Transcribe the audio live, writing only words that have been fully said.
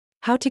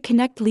How to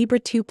connect Libre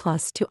 2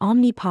 Plus to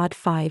Omnipod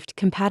 5.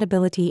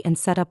 Compatibility and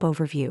setup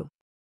overview.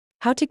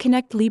 How to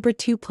connect Libre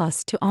 2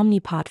 Plus to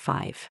Omnipod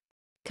 5.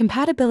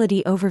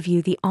 Compatibility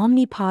overview. The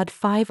Omnipod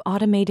 5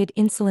 automated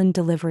insulin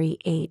delivery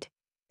aid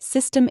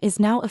system is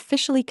now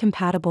officially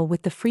compatible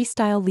with the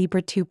Freestyle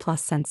Libre 2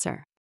 Plus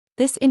sensor.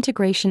 This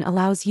integration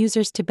allows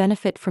users to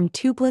benefit from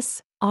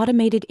tubeless,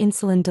 automated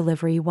insulin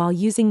delivery while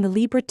using the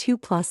Libre 2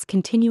 Plus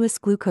continuous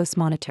glucose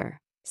monitor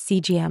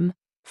 (CGM)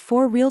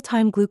 for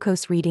real-time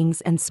glucose readings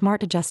and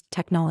smart adjust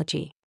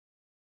technology.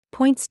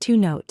 Points to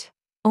note: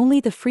 only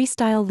the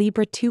Freestyle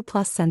Libre 2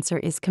 Plus sensor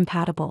is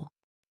compatible.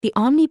 The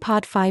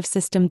Omnipod 5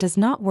 system does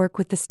not work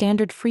with the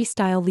standard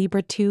Freestyle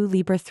Libre 2,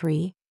 Libre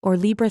 3, or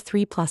Libre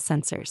 3 Plus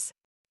sensors.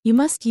 You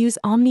must use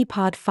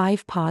Omnipod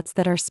 5 pods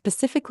that are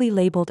specifically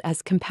labeled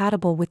as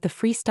compatible with the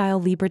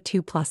Freestyle Libre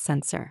 2 Plus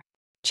sensor.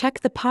 Check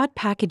the pod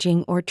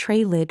packaging or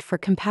tray lid for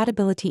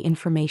compatibility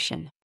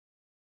information.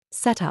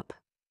 Setup: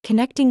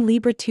 connecting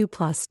Libre 2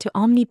 Plus to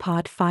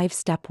Omnipod 5.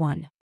 Step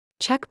 1.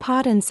 Check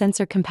pod and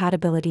sensor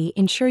compatibility.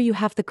 Ensure you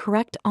have the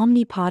correct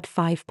Omnipod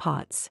 5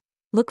 pods.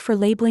 Look for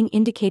labeling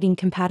indicating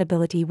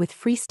compatibility with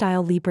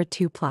Freestyle Libre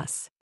 2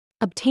 Plus.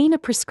 Obtain a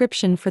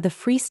prescription for the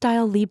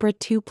Freestyle Libre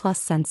 2 Plus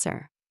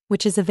sensor,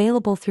 which is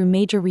available through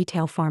major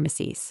retail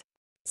pharmacies.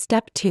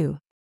 Step 2.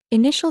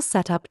 Initial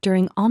setup.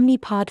 During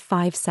Omnipod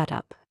 5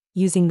 setup,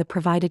 using the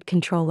provided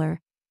controller,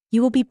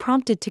 you will be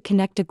prompted to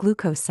connect a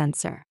glucose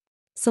sensor.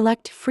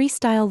 Select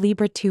Freestyle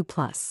Libre 2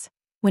 Plus.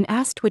 When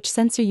asked which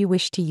sensor you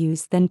wish to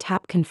use, then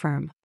tap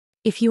Confirm.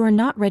 If you are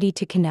not ready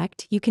to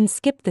connect, you can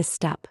skip this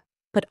step,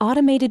 but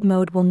automated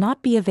mode will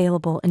not be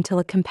available until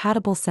a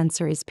compatible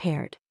sensor is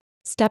paired.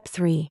 Step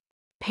 3.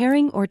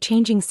 Pairing or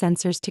changing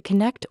sensors. To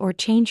connect or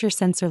change your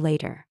sensor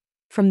later,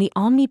 from the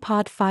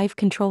Omnipod 5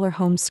 controller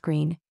home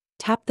screen,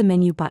 tap the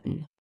menu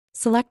button.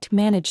 Select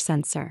Manage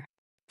Sensor.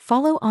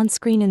 Follow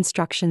on-screen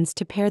instructions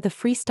to pair the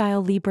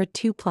Freestyle Libre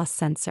 2 Plus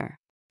sensor.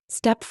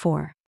 Step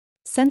 4.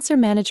 Sensor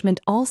management.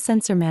 All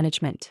sensor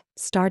management,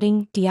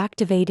 starting,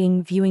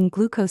 deactivating, viewing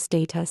glucose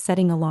data,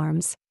 setting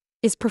alarms,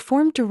 is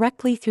performed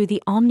directly through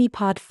the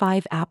Omnipod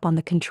 5 app on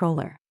the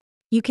controller.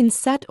 You can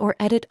set or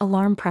edit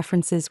alarm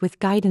preferences with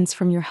guidance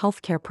from your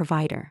healthcare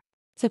provider.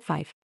 Step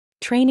 5.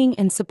 Training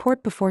and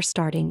support. Before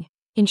starting,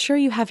 ensure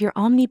you have your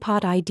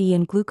Omnipod ID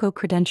and glucose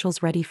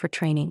credentials ready for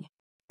training.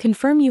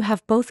 Confirm you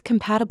have both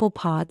compatible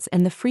pods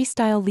and the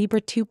Freestyle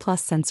Libre 2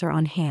 Plus sensor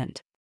on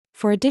hand.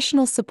 For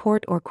additional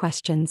support or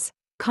questions,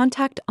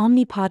 contact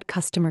Omnipod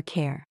customer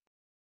care.